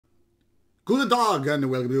Guten Tag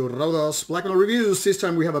and welcome to Rauta's Black Metal Reviews. This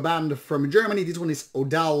time we have a band from Germany. This one is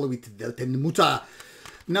Odal with Welten Mutter.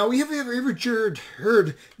 Now, we have ever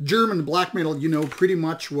heard German black metal, you know pretty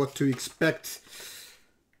much what to expect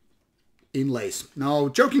inlays. Now,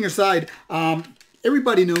 joking aside,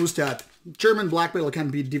 everybody knows that German black metal can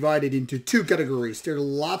be divided into two categories. There are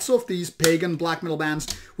lots of these pagan black metal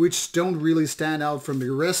bands which don't really stand out from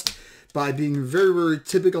the rest by being very, very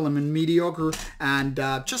typical and mediocre and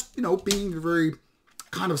just, you know, being very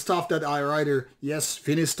kind of stuff that are either, yes,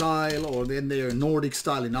 Finnish style, or then they're Nordic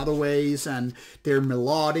style in other ways, and they're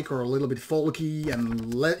melodic or a little bit folky,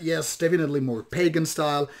 and yes, definitely more pagan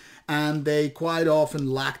style, and they quite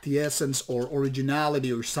often lack the essence or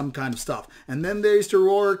originality or some kind of stuff. And then there's the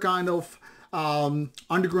raw kind of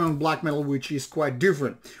underground black metal, which is quite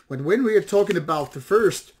different. But when we are talking about the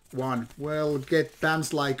first one, well, get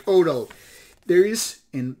bands like Odal. There is,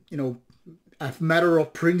 a matter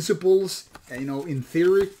of principles, in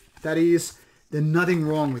theory, that is, there's nothing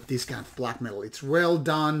wrong with this kind of black metal. It's well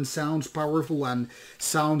done, sounds powerful, and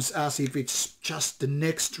sounds as if it's just the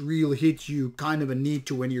next real hit you kind of need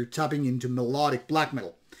to when you're tapping into melodic black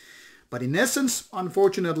metal. But in essence,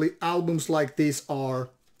 unfortunately, albums like this are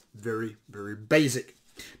very, very basic.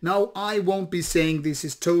 Now, I won't be saying this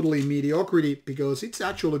is totally mediocrity, because it's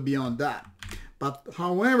actually beyond that. But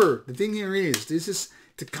however, the thing here is, this is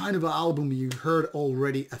the kind of album you heard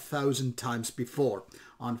already 1,000 times before,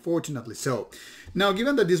 unfortunately so. Now,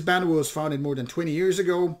 given that this band was founded more than 20 years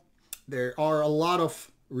ago, there are a lot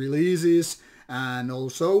of releases and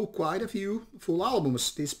also quite a few full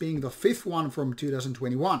albums, this being the fifth one from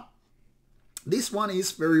 2021. This one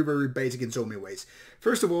is very, very basic in so many ways.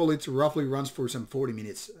 First of all, it roughly runs for some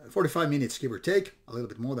 45 minutes, give or take, a little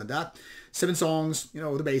bit more than that. 7 songs,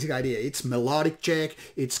 the basic idea. It's melodic check,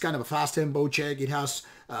 it's kind of a fast tempo check, it has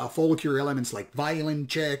folkier elements like violin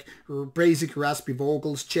check, basic raspy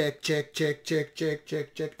vocals check, check, check, check, check,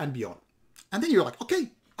 check, check, and beyond. And then you're like,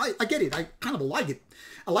 okay, I get it, I kind of like it.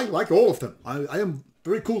 I like all of them. I am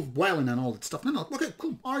very cool with violin and all that stuff. No, okay,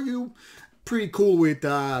 cool. Are you pretty cool with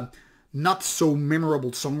not so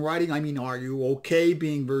memorable songwriting? I mean, are you okay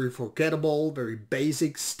being very forgettable, very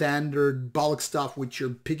basic, standard, bulk stuff which you're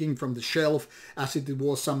picking from the shelf as if it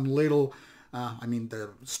was some little, the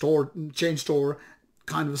chain store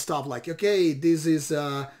kind of stuff like, okay, this is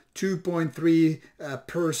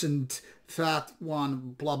 2.3% fat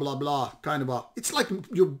one, blah, blah, blah, kind of a, it's like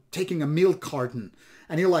you're taking a milk carton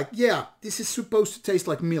and you're like, yeah, this is supposed to taste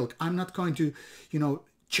like milk. I'm not going to,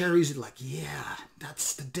 cherish it like, yeah,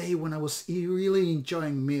 that's the day when I was really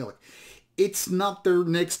enjoying milk. It's not their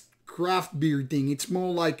next craft beer thing. It's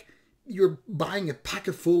more like you're buying a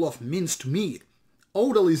packet full of minced meat.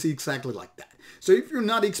 Odal is exactly like that. So if you're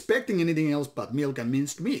not expecting anything else but milk and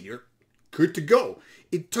minced meat, you're good to go.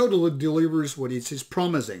 It totally delivers what it is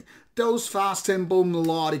promising. Those fast tempo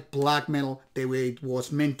melodic black metal, the way it was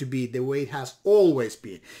meant to be, the way it has always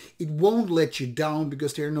been. It won't let you down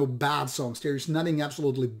because there are no bad songs. There is nothing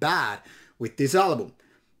absolutely bad with this album.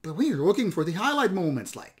 But when you're looking for the highlight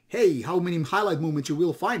moments, like, hey, how many highlight moments you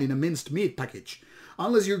will find in a minced meat package?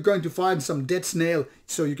 Unless you're going to find some dead snail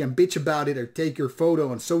so you can bitch about it or take your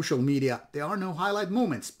photo on social media, there are no highlight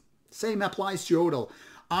moments. Same applies to Odal.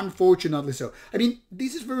 Unfortunately so. I mean,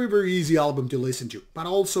 this is very, very easy album to listen to, but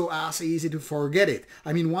also as easy to forget it.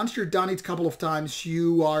 I mean, once you're done it a couple of times,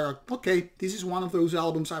 you are, okay, this is one of those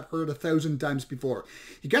albums I've heard 1,000 times before.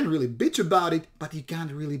 You can't really bitch about it, but you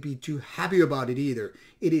can't really be too happy about it either.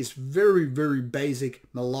 It is very, very basic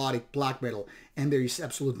melodic black metal, and there is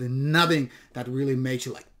absolutely nothing that really makes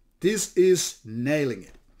you like, this is nailing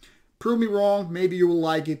it. Prove me wrong, maybe you will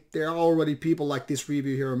like it. There are already people like this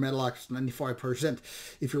review here on Metalax 95%.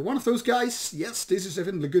 If you're one of those guys, yes, this is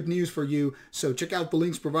definitely good news for you. So check out the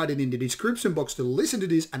links provided in the description box to listen to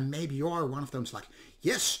this, and maybe you are one of them. It's like,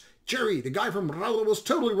 yes, Jerry, the guy from Rauta was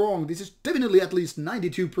totally wrong. This is definitely at least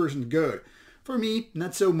 92% good. For me,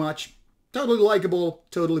 not so much. Totally likable,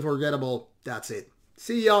 totally forgettable. That's it.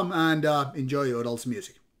 See ya, and enjoy Odal's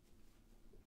music.